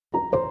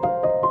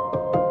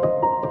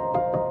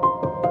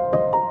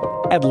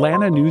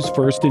Atlanta News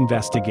First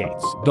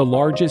investigates, the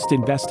largest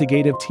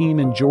investigative team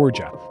in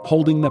Georgia,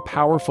 holding the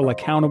powerful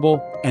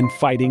accountable and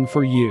fighting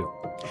for you.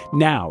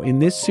 Now, in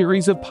this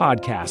series of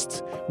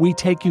podcasts, we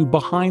take you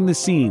behind the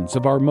scenes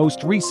of our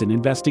most recent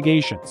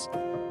investigations.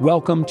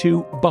 Welcome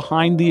to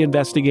Behind the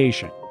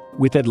Investigation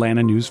with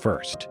Atlanta News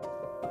First.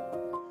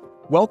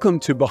 Welcome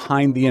to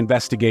Behind the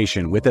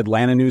Investigation with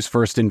Atlanta News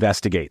First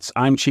Investigates.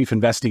 I'm Chief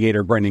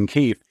Investigator Brendan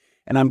Keefe,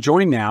 and I'm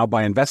joined now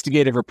by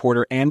investigative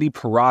reporter Andy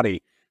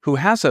Parati, who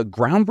has a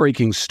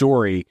groundbreaking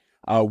story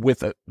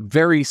with a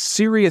very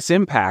serious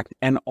impact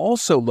and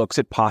also looks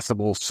at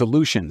possible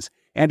solutions.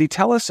 Andy,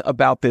 tell us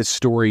about this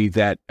story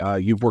that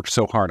you've worked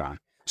so hard on.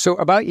 So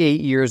about 8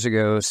 years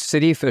ago,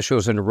 city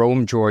officials in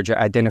Rome, Georgia,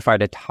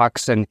 identified a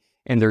toxin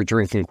in their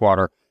drinking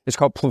water. It's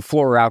called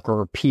perfluoroalkyl,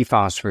 or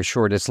PFAS for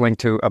short. It's linked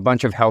to a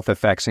bunch of health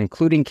effects,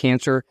 including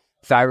cancer,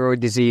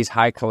 thyroid disease,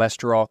 high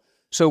cholesterol.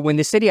 So when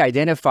the city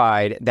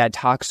identified that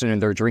toxin in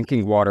their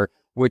drinking water,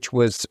 which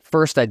was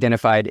first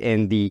identified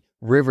in the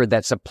river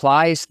that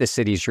supplies the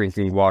city's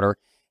drinking water,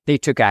 they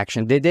took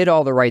action. They did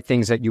all the right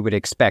things that you would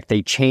expect.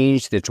 They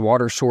changed its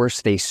water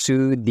source. They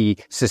sued the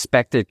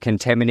suspected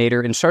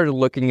contaminator and started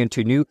looking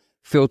into new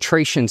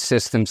filtration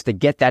systems to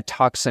get that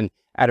toxin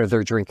out of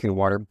their drinking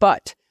water.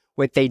 But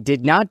what they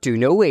did not do,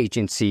 no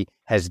agency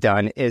has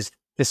done, is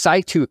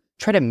decide to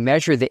try to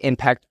measure the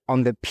impact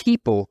on the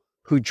people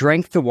who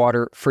drank the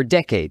water for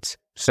decades.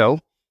 So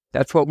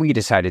that's what we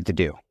decided to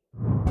do.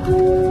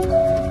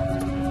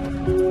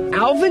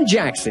 Alvin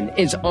Jackson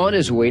is on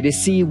his way to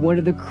see one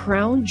of the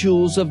crown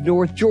jewels of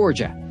North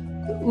Georgia,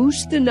 the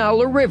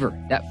Oostenaula River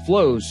that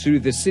flows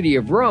through the city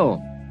of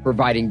Rome,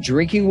 providing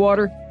drinking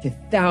water to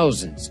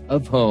thousands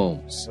of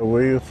homes.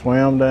 We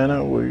swam in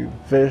it, we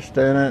fished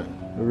in it.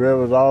 The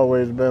river's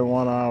always been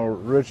one of our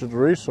richest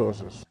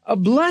resources. A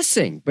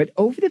blessing, but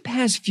over the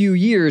past few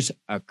years,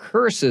 a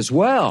curse as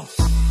well.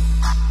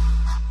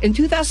 In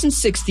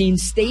 2016,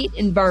 state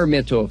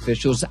environmental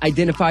officials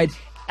identified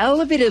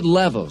elevated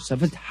levels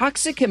of a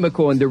toxic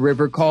chemical in the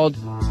river called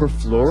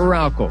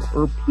perfluoroalkyl,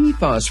 or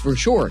PFAS for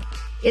short.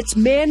 It's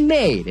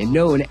man-made and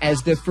known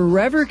as the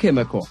forever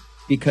chemical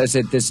because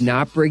it does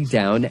not break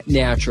down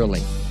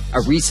naturally.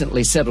 A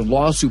recently settled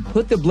lawsuit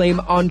put the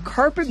blame on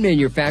carpet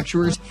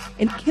manufacturers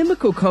and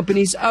chemical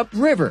companies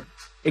upriver.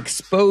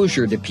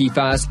 Exposure to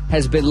PFAS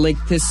has been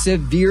linked to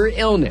severe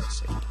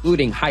illness,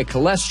 including high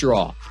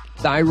cholesterol,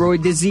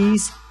 thyroid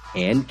disease,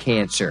 and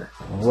cancer.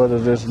 What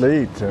does this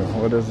lead to?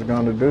 What is it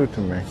going to do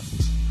to me?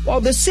 While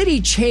the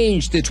city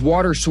changed its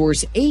water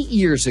source 8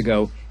 years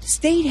ago,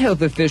 state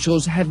health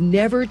officials have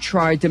never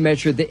tried to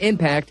measure the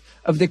impact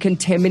of the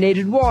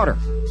contaminated water.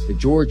 The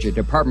Georgia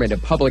Department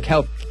of Public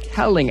Health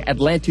telling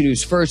Atlanta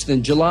News First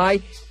in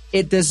July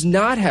it does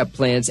not have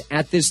plans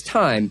at this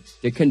time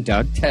to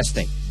conduct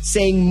testing,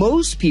 saying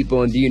most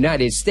people in the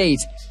United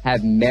States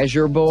have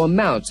measurable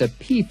amounts of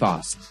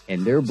PFAS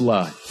in their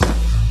blood.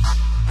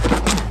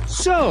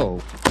 So,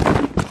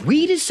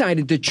 we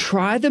decided to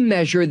try to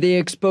measure the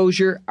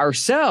exposure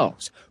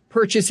ourselves,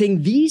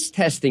 purchasing these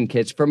testing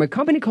kits from a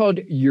company called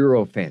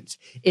Eurofins.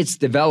 It's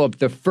developed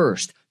the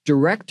first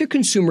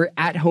direct-to-consumer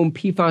at-home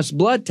PFAS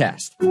blood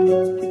test.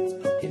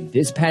 And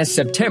this past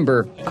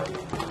September,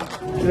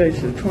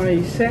 today's the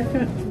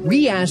 22nd,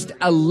 we asked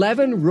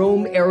 11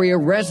 Rome area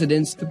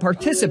residents to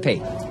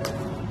participate.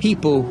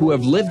 People who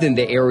have lived in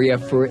the area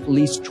for at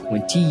least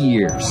 20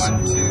 years.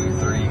 1, 2,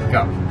 3,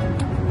 go.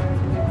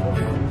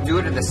 Do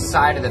it at the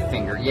side of the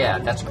finger. Yeah,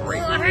 that's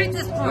great. I hate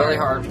this part. Really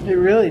hard. It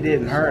really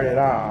didn't hurt at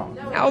all.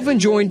 Alvin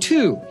joined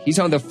too. He's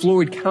on the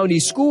Floyd County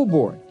School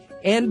Board.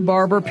 And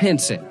Barbara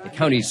Pinson, the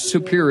county's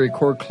Superior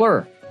Court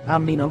clerk. I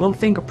mean, a little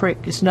finger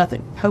prick is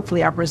nothing.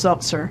 Hopefully our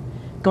results are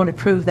going to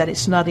prove that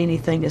it's not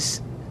anything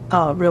that's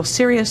real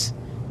serious,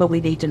 but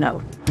we need to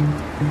know.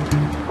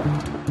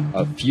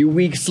 A few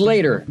weeks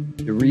later,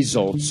 the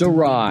results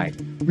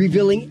arrived,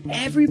 revealing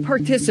every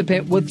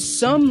participant with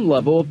some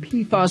level of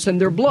PFAS in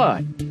their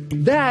blood.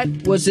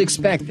 That was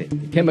expected.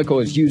 The chemical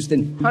is used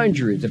in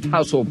hundreds of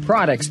household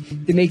products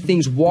to make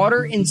things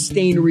water and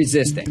stain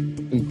resistant,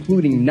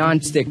 including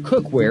nonstick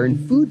cookware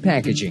and food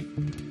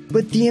packaging.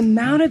 But the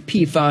amount of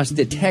PFAS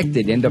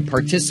detected in the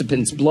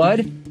participants'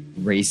 blood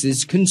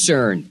raises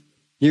concern.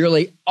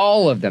 Nearly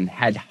all of them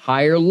had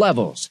higher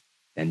levels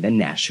than the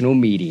national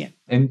median.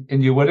 And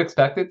you would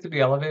expect it to be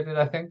elevated,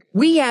 I think?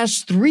 We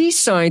asked 3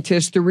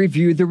 scientists to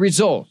review the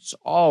results,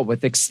 all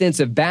with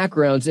extensive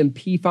backgrounds in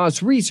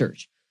PFAS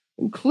research,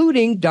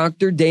 including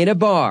Dr. Dana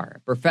Barr,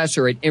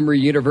 professor at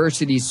Emory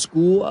University's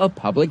School of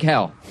Public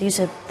Health. These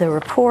are the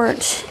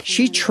reports.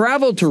 She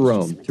traveled to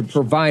Rome to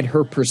provide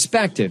her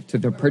perspective to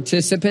the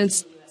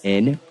participants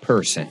in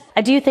person.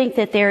 I do think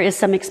that there is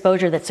some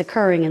exposure that's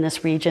occurring in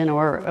this region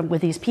or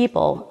with these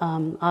people,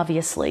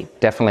 obviously.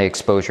 Definitely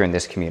exposure in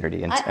this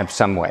community in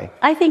some way.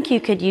 I think you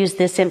could use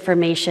this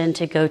information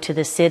to go to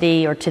the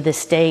city or to the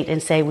state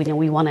and say,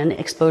 we want an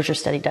exposure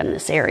study done in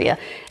this area.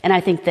 And I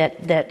think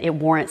that it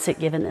warrants it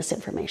given this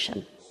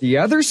information. The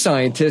other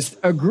scientists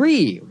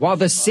agree. While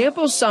the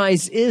sample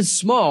size is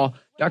small,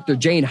 Dr.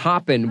 Jane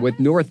Hoppen with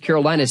North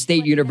Carolina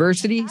State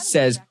University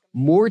says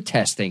more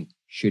testing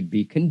should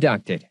be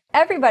conducted.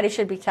 Everybody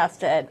should be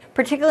tested,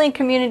 particularly in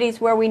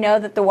communities where we know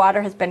that the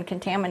water has been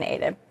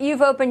contaminated.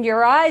 You've opened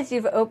your eyes.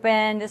 You've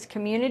opened this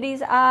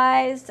community's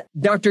eyes.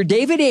 Dr.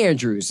 David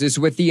Andrews is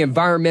with the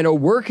Environmental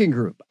Working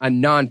Group, a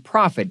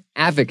nonprofit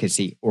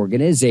advocacy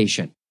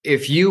organization.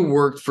 If you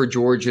worked for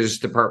Georgia's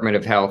Department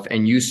of Health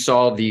and you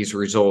saw these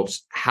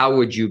results, how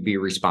would you be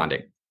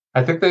responding?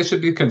 I think they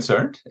should be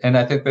concerned, and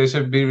I think they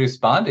should be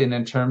responding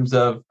in terms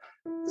of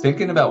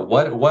thinking about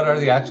what are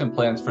the action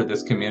plans for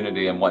this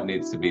community and what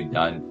needs to be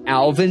done.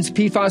 Alvin's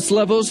PFAS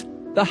levels,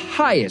 the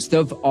highest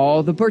of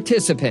all the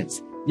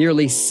participants,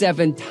 nearly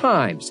 7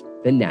 times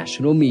the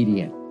national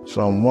median.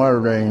 So I'm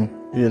wondering,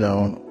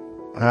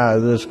 how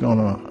is this going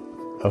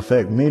to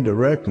affect me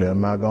directly?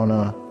 Am I going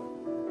to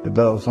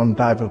develop some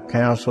type of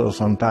cancer or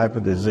some type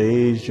of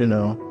disease,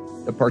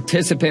 The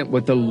participant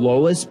with the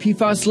lowest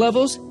PFAS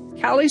levels,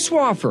 Callie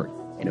Swafford,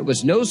 and it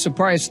was no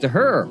surprise to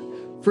her.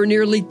 For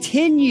nearly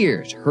 10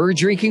 years, her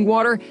drinking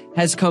water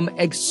has come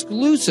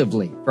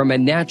exclusively from a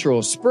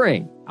natural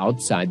spring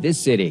outside the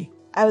city.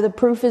 The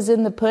proof is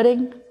in the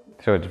pudding.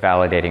 So it's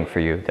validating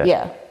for you.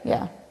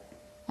 Yeah,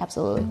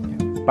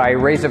 absolutely. By a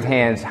raise of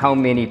hands, how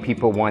many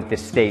people want the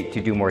state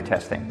to do more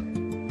testing?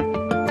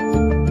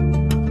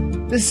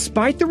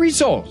 Despite the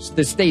results,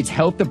 the state's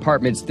health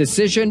department's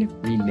decision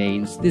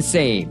remains the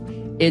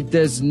same. It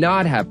does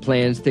not have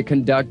plans to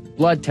conduct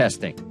blood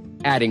testing,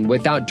 adding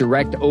without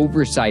direct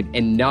oversight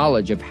and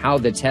knowledge of how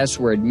the tests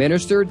were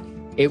administered,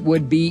 it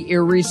would be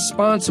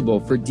irresponsible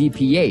for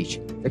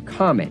DPH to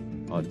comment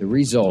on the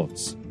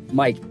results.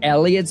 Mike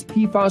Elliott's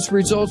PFAS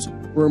results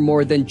were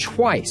more than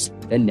twice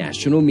the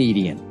national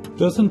median.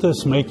 Doesn't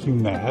this make you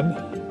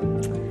mad?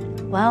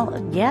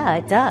 Well, yeah,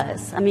 it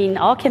does. I mean,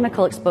 all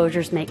chemical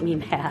exposures make me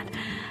mad.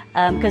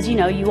 Because, you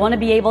want to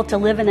be able to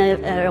live in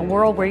a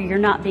world where you're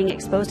not being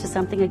exposed to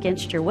something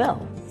against your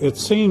will. It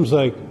seems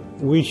like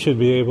we should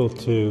be able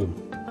to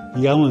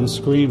yell and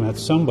scream at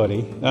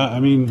somebody.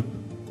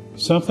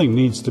 Something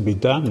needs to be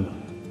done.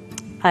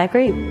 I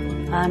agree.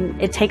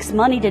 It takes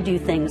money to do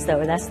things,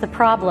 though. That's the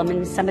problem,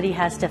 and somebody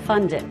has to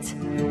fund it.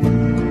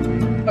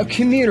 A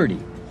community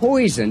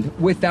poisoned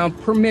without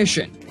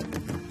permission,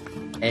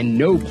 and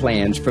no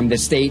plans from the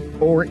state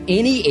or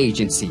any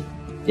agency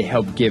to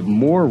help give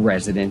more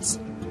residents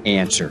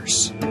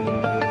answers.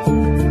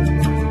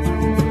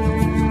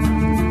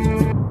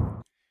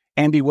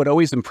 Andy, what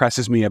always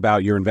impresses me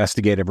about your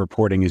investigative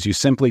reporting is you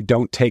simply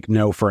don't take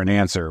no for an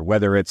answer,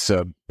 whether it's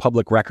a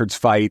public records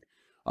fight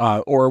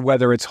or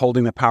whether it's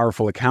holding the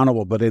powerful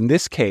accountable. But in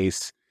this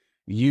case,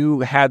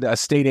 you had a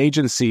state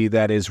agency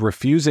that is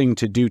refusing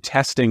to do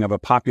testing of a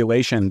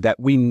population that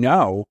we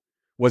know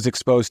was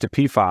exposed to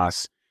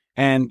PFAS.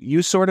 And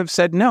you sort of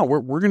said, no,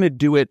 we're going to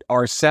do it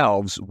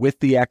ourselves with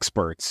the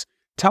experts.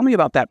 Tell me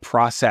about that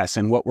process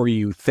and what were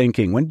you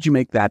thinking? When did you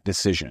make that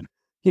decision?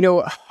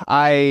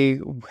 I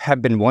have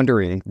been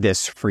wondering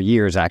this for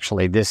years,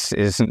 actually. This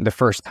isn't the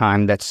first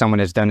time that someone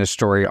has done a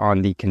story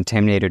on the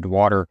contaminated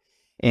water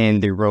in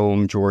the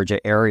Rome,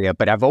 Georgia area.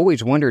 But I've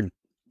always wondered,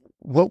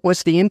 what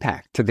was the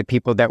impact to the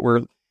people that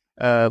were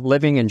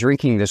living and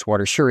drinking this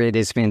water? Sure, it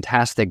is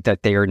fantastic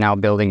that they are now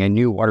building a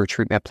new water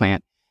treatment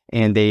plant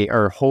and they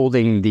are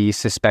holding the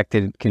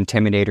suspected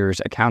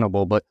contaminators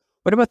accountable. But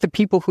what about the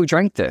people who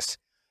drank this?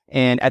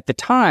 And at the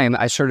time,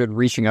 I started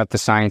reaching out to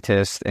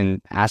scientists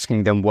and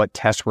asking them what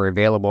tests were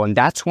available. And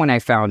that's when I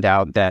found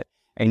out that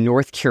a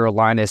North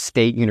Carolina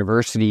State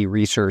University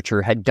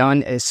researcher had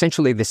done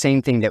essentially the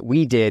same thing that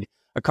we did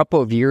a couple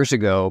of years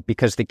ago,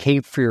 because the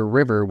Cape Fear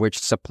River, which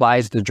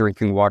supplies the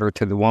drinking water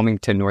to the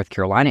Wilmington, North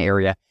Carolina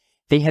area,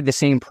 they had the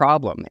same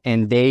problem.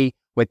 And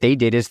what they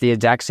did is the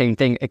exact same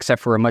thing, except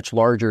for a much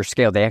larger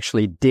scale. They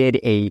actually did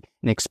an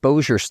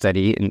exposure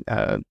study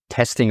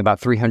testing about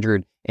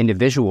 300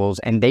 individuals,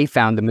 and they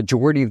found the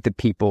majority of the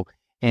people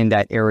in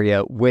that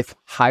area with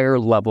higher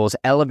levels,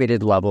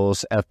 elevated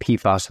levels of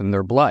PFAS in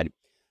their blood.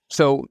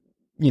 So,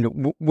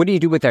 what do you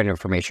do with that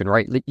information,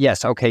 right?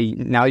 Yes, okay,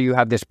 now you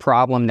have this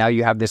problem, now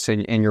you have this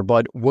in your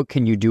blood. What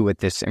can you do with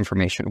this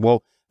information?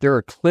 Well, there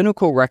are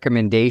clinical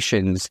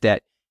recommendations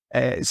that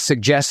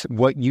suggest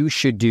what you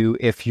should do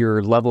if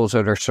your levels are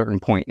at a certain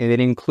point. And it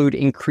include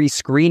increased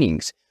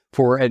screenings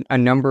for a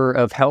number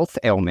of health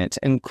ailments,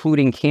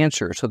 including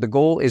cancer. So the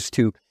goal is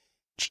to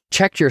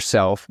check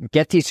yourself,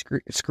 get these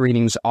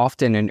screenings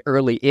often and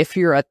early if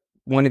you're at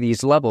one of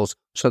these levels,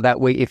 so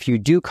that way if you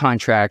do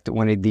contract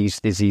one of these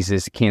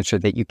diseases, cancer,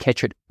 that you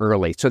catch it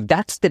early. So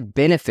that's the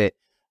benefit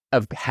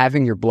of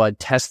having your blood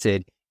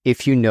tested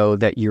if you know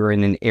that you're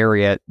in an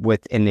area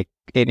with an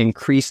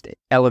increased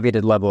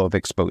elevated level of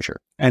exposure.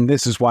 And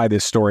this is why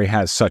this story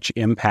has such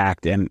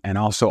impact and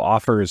also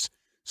offers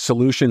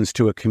solutions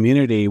to a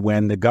community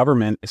when the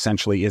government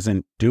essentially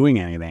isn't doing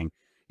anything.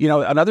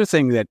 Another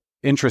thing that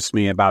interests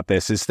me about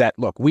this is that,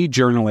 look, we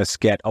journalists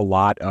get a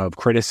lot of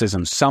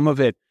criticism, some of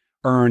it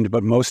earned,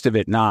 but most of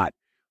it not.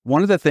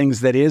 One of the things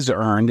that is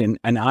earned,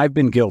 and I've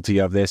been guilty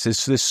of this,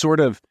 is this sort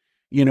of,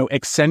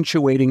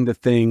 accentuating the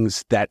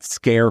things that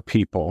scare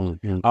people.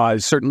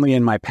 Certainly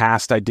in my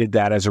past, I did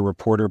that as a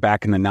reporter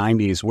back in the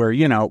 90s where,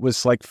 it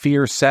was like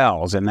fear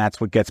sells and that's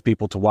what gets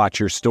people to watch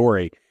your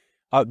story.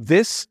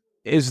 This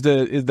is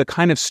the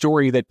kind of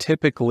story that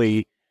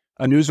typically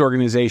a news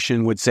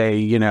organization would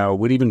say,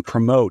 would even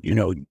promote,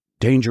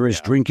 dangerous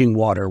drinking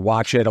water,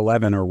 watch at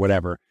 11 or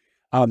whatever.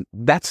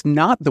 That's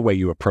not the way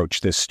you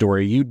approach this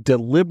story. You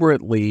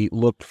deliberately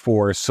looked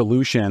for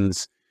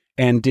solutions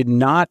and did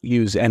not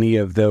use any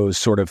of those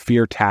sort of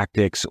fear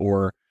tactics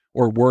or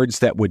words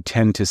that would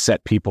tend to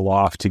set people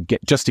off to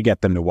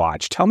get them to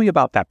watch. Tell me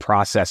about that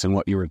process and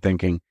what you were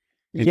thinking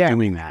in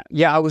doing that.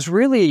 Yeah, I was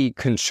really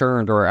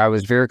concerned, or I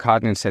was very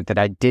cognizant that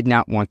I did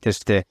not want this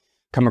to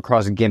come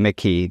across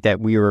gimmicky, that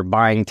we were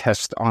buying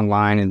tests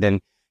online and then,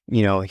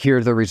 here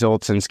are the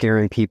results and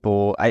scaring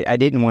people. I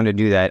didn't want to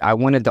do that. I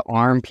wanted to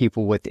arm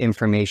people with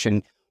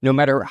information, no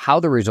matter how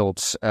the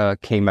results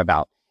came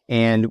about.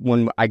 And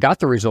when I got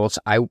the results,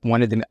 I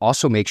wanted to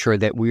also make sure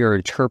that we are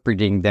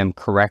interpreting them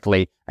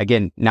correctly.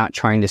 Again, not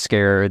trying to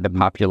scare the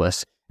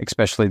populace,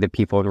 especially the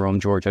people in Rome,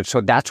 Georgia.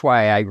 So that's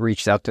why I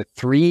reached out to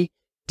 3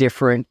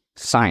 different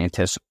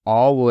scientists,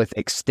 all with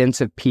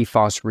extensive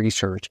PFAS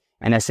research.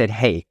 And I said,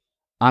 hey,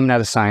 I'm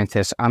not a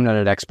scientist. I'm not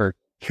an expert.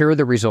 Here are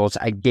the results.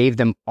 I gave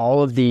them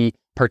all of the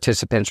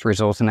participants'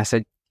 results. And I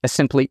said,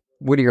 simply,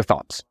 what are your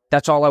thoughts?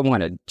 That's all I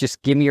wanted.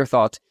 Just give me your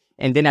thoughts.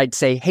 And then I'd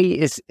say, hey,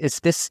 is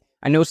this,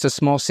 I know it's a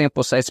small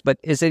sample size, but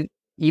is it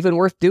even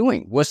worth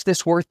doing? Was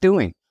this worth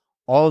doing?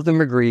 All of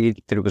them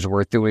agreed that it was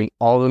worth doing.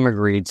 All of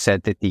them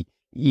said that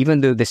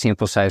even though the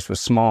sample size was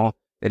small,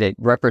 that it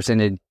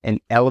represented an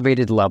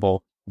elevated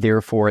level.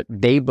 Therefore,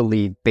 they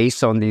believe,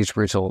 based on these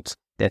results,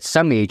 that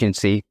some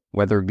agency,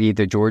 whether it be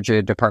the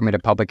Georgia Department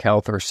of Public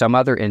Health or some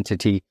other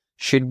entity,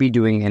 should be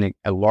doing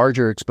a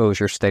larger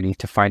exposure study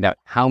to find out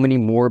how many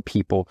more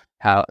people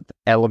have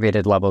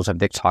elevated levels of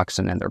the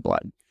toxin in their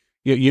blood.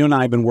 You and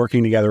I have been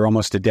working together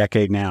almost a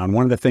decade now, and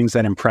one of the things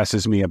that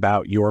impresses me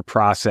about your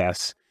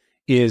process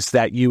is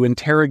that you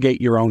interrogate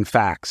your own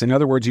facts. In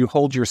other words, you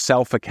hold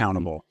yourself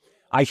accountable.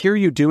 I hear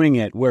you doing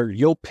it where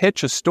you'll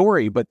pitch a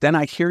story, but then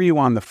I hear you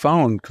on the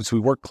phone, because we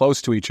work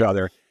close to each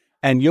other,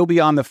 and you'll be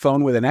on the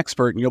phone with an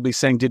expert and you'll be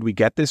saying, did we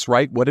get this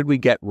right? What did we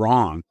get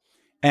wrong?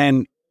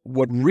 And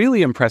what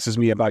really impresses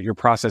me about your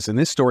process in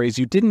this story is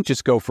you didn't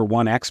just go for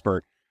one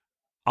expert.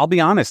 I'll be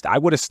honest, I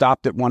would have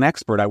stopped at one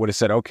expert. I would have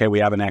said, okay, we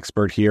have an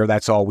expert here.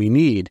 That's all we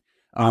need.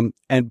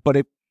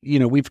 But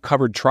we've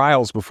covered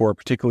trials before,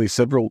 particularly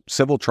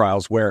civil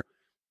trials, where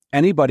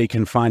anybody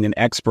can find an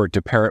expert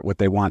to parrot what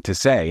they want to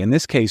say. In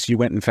this case, you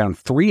went and found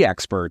 3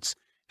 experts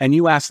and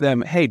you asked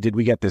them, hey, did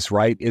we get this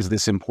right? Is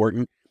this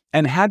important?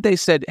 And had they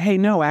said, hey,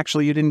 no,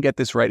 actually, you didn't get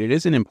this right, it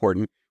isn't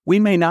important, we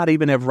may not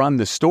even have run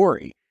the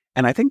story.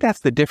 And I think that's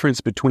the difference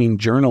between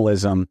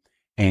journalism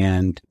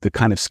and the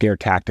kind of scare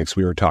tactics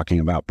we were talking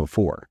about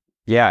before.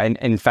 Yeah, and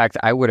in fact,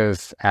 I would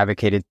have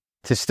advocated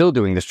to still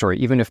doing the story,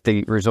 even if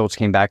the results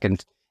came back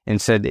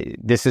and said,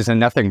 this is a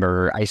nothing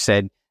burger.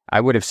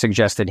 I would have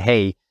suggested,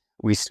 hey,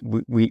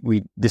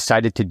 we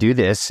decided to do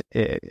this.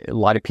 A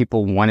lot of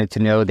people wanted to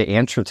know the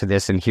answer to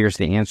this, and here's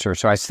the answer.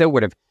 So I still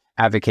would have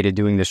advocated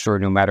doing the story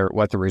no matter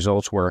what the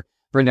results were.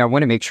 Brenda, I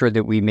want to make sure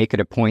that we make it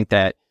a point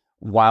that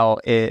while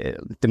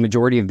the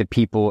majority of the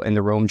people in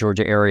the Rome,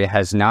 Georgia area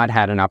has not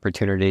had an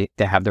opportunity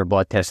to have their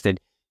blood tested,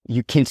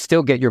 you can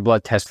still get your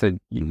blood tested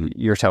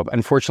yourself.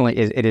 Unfortunately,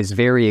 it is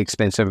very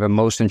expensive, and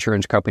most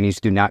insurance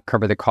companies do not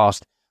cover the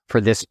cost for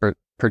this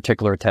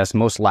particular test.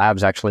 Most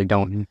labs actually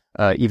don't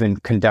even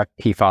conduct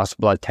PFAS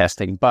blood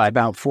testing. But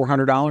about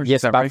 $400?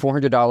 Yes, about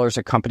 $400.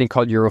 A company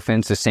called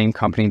Eurofins, the same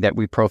company that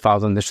we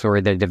profiled in the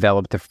story, that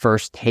developed the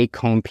first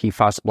take-home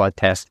PFAS blood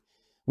test.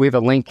 We have a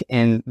link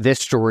in this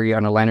story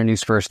on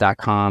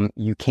AtlantaNewsFirst.com.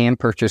 You can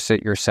purchase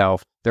it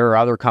yourself. There are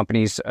other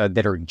companies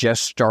that are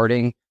just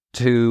starting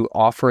to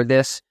offer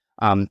this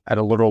at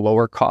a little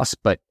lower cost,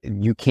 but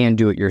you can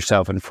do it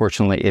yourself.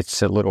 Unfortunately,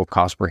 it's a little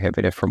cost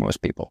prohibitive for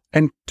most people.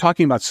 And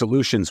talking about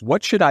solutions,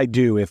 what should I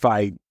do if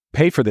I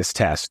pay for this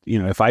test?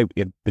 If I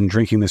had been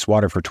drinking this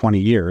water for 20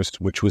 years,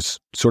 which was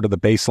sort of the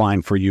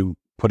baseline for you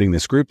putting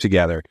this group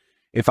together.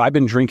 If I've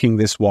been drinking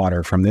this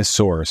water from this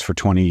source for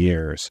 20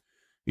 years,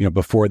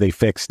 before they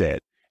fixed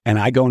it, and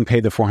I go and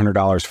pay the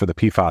 $400 for the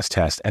PFAS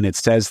test, and it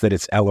says that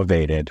it's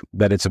elevated,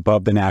 that it's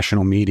above the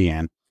national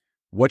median,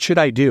 what should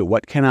I do?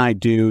 What can I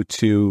do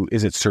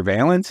is it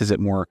surveillance? Is it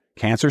more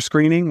cancer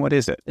screening? What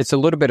is it? It's a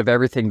little bit of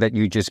everything that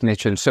you just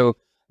mentioned. So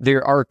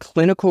there are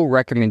clinical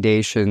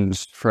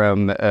recommendations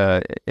from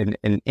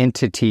an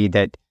entity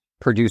that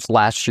produced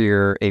last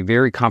year a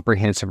very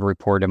comprehensive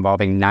report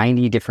involving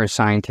 90 different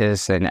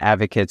scientists and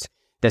advocates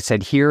that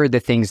said, here are the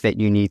things that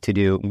you need to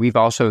do. We've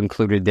also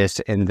included this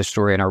in the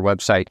story on our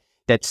website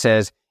that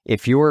says,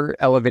 if your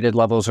elevated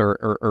levels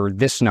are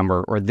this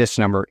number or this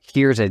number,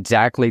 here's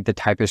exactly the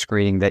type of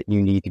screening that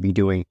you need to be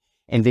doing.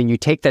 And then you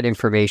take that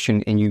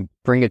information and you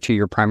bring it to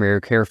your primary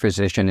care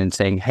physician and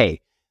saying,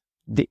 hey,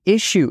 the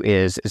issue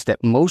is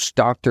that most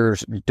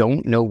doctors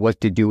don't know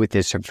what to do with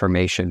this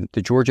information.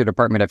 The Georgia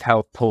Department of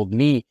Health told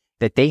me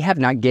that they have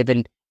not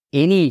given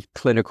any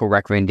clinical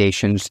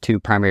recommendations to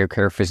primary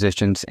care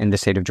physicians in the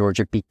state of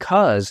Georgia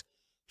because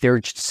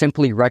they're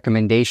simply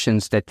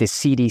recommendations that the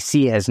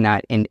CDC has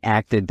not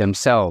enacted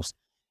themselves.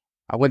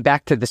 I went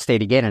back to the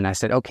state again and I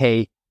said,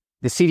 okay,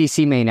 the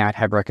CDC may not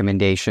have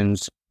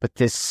recommendations, but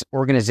this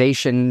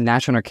organization,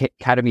 National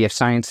Academy of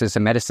Sciences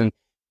and Medicine,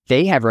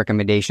 they have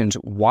recommendations.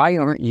 Why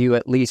aren't you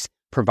at least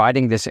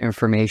providing this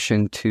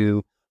information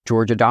to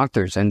Georgia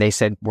doctors? And they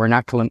said, we're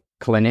not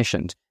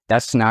clinicians.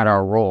 That's not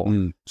our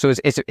role. So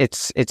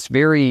it's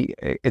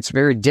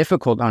very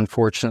difficult,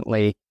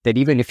 unfortunately, that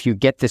even if you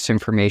get this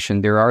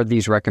information, there are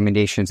these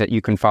recommendations that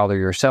you can follow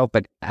yourself.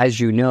 But as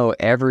you know,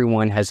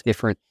 everyone has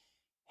different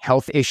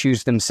health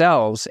issues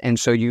themselves, and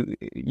so you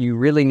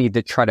really need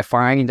to try to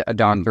find a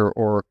doctor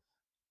or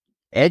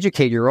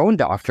educate your own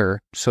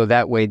doctor, so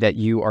that way that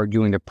you are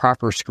doing the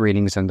proper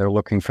screenings and they're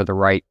looking for the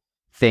right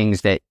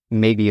things that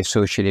may be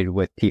associated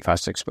with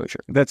PFAS exposure.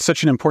 That's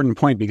such an important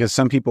point because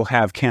some people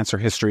have cancer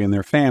history in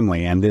their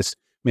family, and this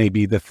may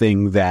be the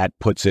thing that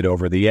puts it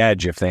over the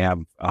edge if they have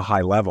a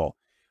high level.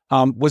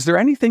 Was there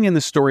anything in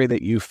the story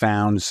that you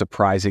found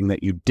surprising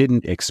that you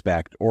didn't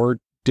expect, or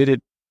did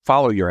it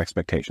follow your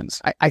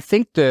expectations? I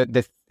think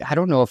I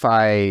don't know if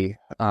I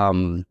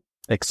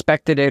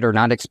expected it or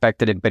not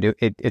expected it, but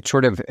it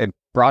sort of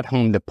brought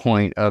home the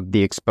point of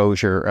the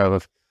exposure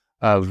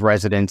of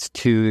residents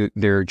to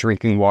their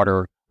drinking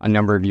water a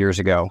number of years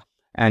ago.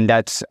 And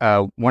that's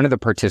one of the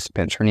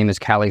participants. Her name is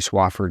Callie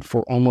Swafford.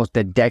 For almost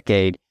a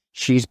decade,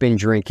 she's been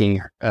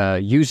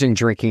using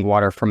drinking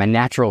water from a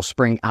natural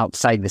spring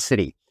outside the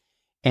city.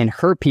 And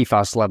her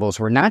PFAS levels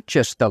were not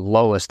just the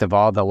lowest of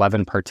all the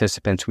 11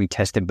 participants we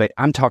tested, but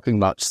I'm talking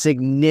about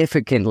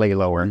significantly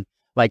lower,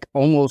 like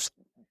almost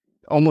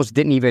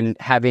didn't even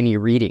have any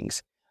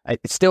readings. It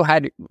still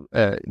had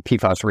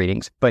PFAS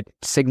readings, but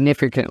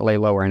significantly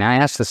lower. And I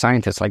asked the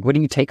scientists, like, what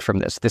do you take from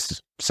this? This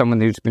is someone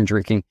who's been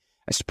drinking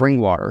spring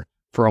water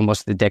for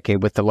almost a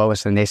decade with the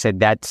lowest. And they said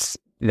that's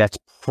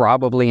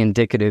probably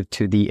indicative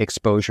to the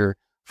exposure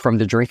from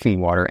the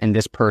drinking water. And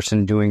this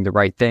person doing the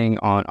right thing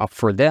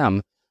for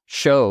them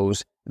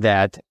shows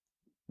that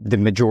the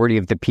majority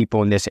of the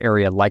people in this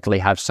area likely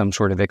have some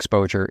sort of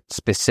exposure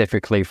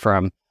specifically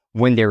from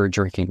when they were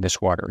drinking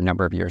this water a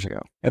number of years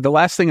ago. And the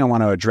last thing I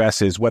want to address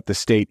is what the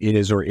state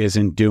is or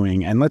isn't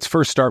doing. And let's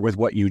first start with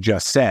what you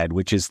just said,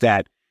 which is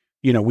that,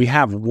 we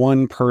have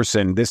one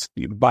person. This,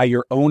 by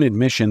your own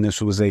admission,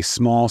 this was a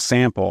small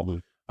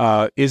sample.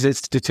 Is it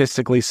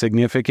statistically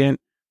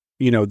significant?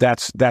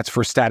 That's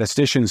for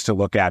statisticians to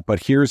look at.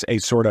 But here's a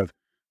sort of,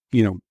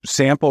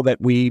 sample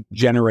that we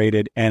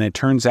generated, and it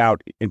turns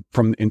out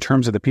in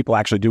terms of the people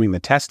actually doing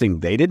the testing,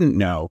 they didn't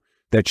know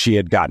that she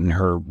had gotten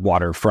her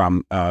water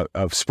from a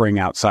spring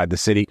outside the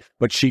city,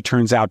 but she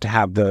turns out to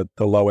have the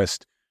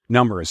lowest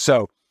numbers.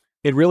 So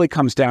it really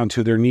comes down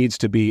to there needs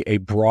to be a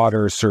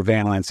broader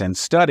surveillance and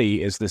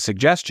study is the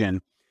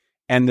suggestion.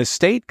 And the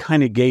state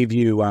kind of gave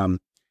you,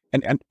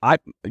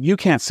 you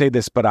can't say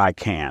this, but I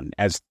can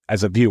as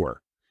a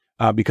viewer,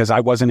 because I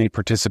wasn't a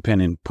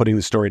participant in putting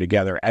the story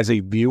together. As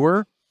a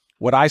viewer,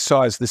 what I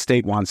saw is the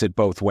state wants it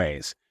both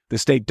ways. The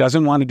state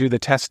doesn't want to do the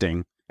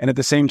testing, and at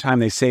the same time,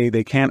 they say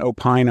they can't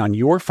opine on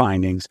your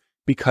findings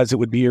because it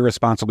would be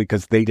irresponsible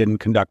because they didn't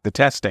conduct the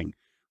testing.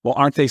 Well,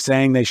 aren't they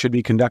saying they should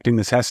be conducting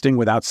the testing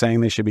without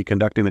saying they should be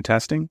conducting the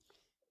testing?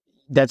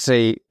 That's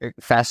a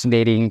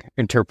fascinating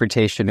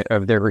interpretation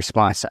of their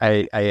response.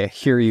 I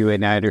hear you,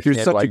 and I understand.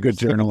 You're such a good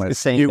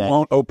journalist. You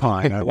won't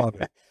opine. I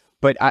love it.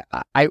 But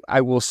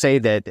I will say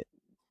that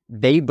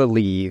they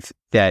believe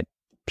that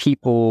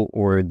people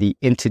or the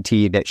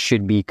entity that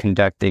should be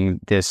conducting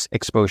this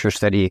exposure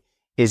study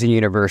is a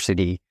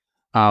university.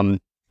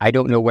 I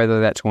don't know whether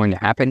that's going to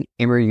happen.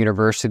 Emory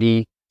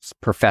University's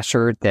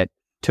professor that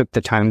took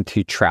the time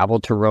to travel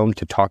to Rome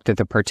to talk to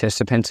the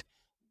participants,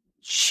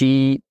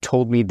 she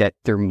told me that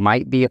there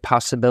might be a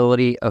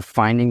possibility of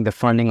finding the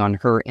funding on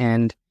her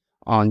end,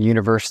 on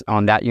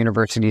that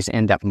university's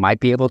end, that might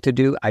be able to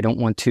do. I don't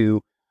want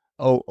to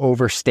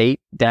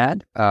overstate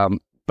that,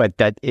 but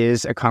that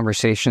is a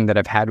conversation that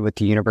I've had with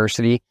the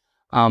university.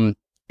 And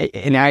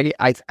I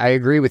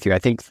agree with you. I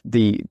think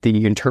the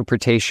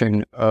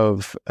interpretation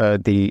of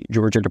the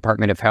Georgia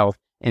Department of Health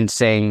in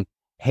saying,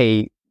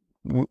 hey,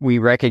 we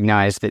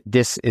recognize that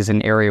this is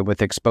an area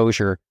with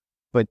exposure,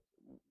 but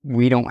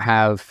we don't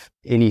have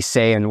any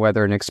say in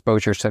whether an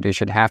exposure study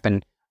should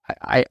happen.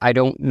 I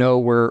don't know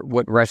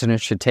what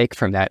residents should take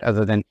from that,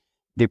 other than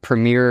the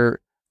premier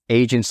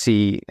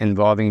agency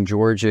involving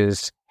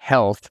Georgia's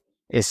health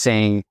is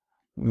saying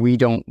we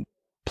don't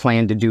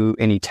plan to do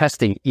any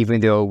testing, even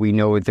though we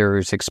know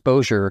there's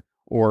exposure,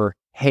 or,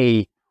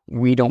 hey,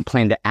 we don't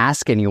plan to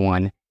ask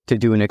anyone to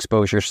do an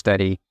exposure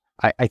study.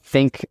 I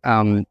think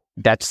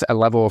that's a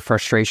level of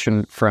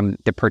frustration from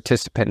the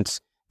participants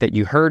that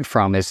you heard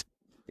from. Is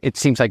it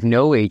seems like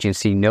no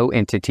agency, no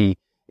entity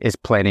is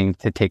planning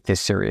to take this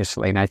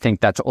seriously. And I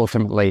think that's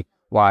ultimately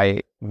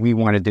why we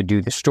wanted to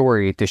do the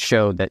story, to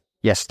show that,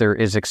 yes, there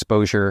is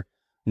exposure.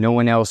 No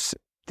one else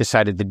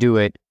decided to do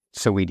it,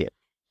 so we did.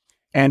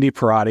 Andy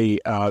Parati,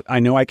 I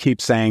know I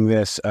keep saying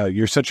this.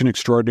 You're such an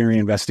extraordinary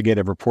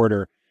investigative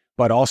reporter,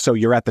 but also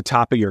you're at the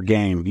top of your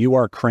game. You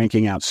are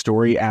cranking out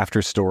story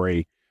after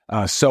story.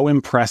 So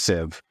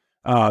impressive,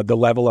 the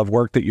level of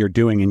work that you're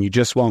doing, and you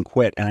just won't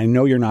quit. And I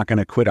know you're not going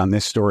to quit on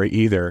this story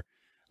either.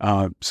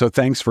 So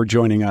thanks for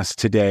joining us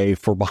today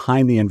for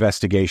Behind the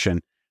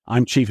Investigation.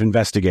 I'm Chief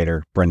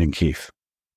Investigator Brendan Keefe.